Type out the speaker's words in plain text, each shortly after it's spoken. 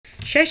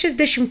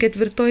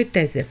64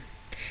 tezė.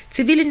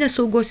 Civilinė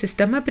saugos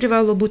sistema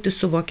privalo būti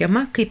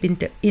suvokiama kaip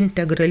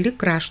integrali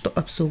krašto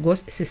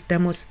apsaugos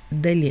sistemos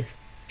dalis.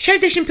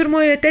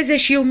 61 tezė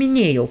aš jau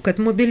minėjau, kad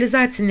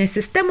mobilizacinės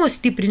sistemos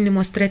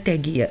stiprinimo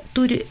strategija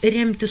turi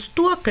remtis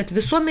tuo, kad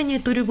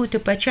visuomeniai turi būti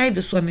pačiai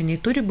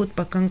visuomeniai, turi būti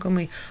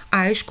pakankamai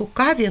aišku,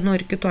 ką vienu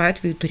ar kitu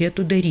atveju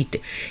turėtų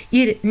daryti.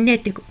 Ir ne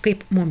tik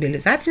kaip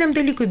mobilizaciniam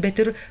dalykui, bet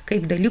ir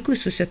kaip dalykui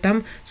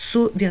susitam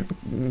su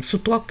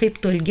tuo,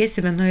 kaip tu elgiesi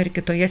vienoje ar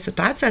kitoje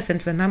situacijoje,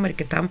 esant vienam ar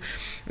kitam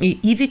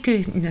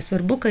įvykiui,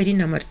 nesvarbu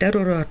kariniam ar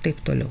teroro ar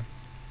taip toliau.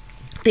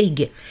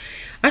 Taigi,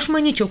 aš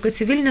manyčiau, kad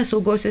civilinė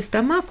saugos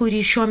sistema,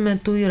 kuri šiuo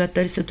metu yra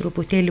tarsi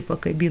truputėlį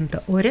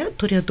pakabinta ore,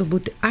 turėtų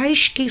būti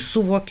aiškiai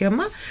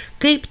suvokiama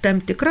kaip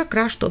tam tikra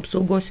krašto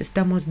apsaugos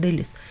sistemos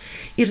dalis.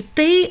 Ir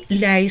tai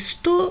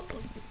leistų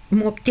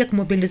tiek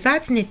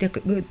mobilizacinė,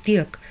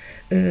 tiek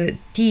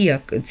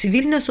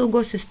civilinės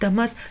saugos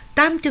sistemas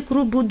tam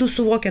tikrų būdų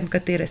suvokiant,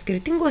 kad tai yra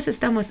skirtingos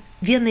sistemos,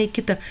 viena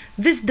kitą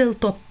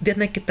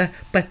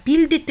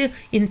papildyti,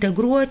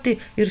 integruoti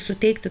ir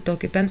suteikti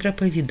tokį bendrą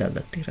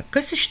pavydalą. Tai yra,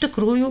 kas iš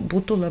tikrųjų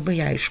būtų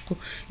labai aišku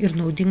ir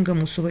naudinga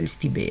mūsų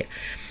valstybėje.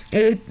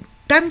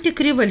 Tam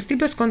tikri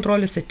valstybės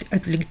kontrolės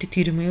atlikti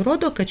tyrimai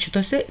rodo, kad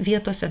šitose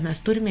vietose mes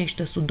turime iš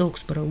tiesų daug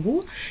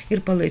spragų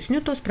ir palaipsniui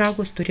tos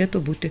spragos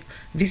turėtų būti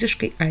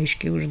visiškai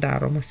aiškiai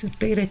uždaromos. Ir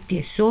tai yra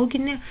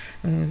tiesioginė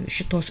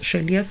šitos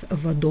šalies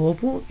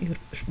vadovų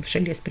ir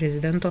šalies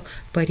prezidento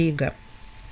pareiga.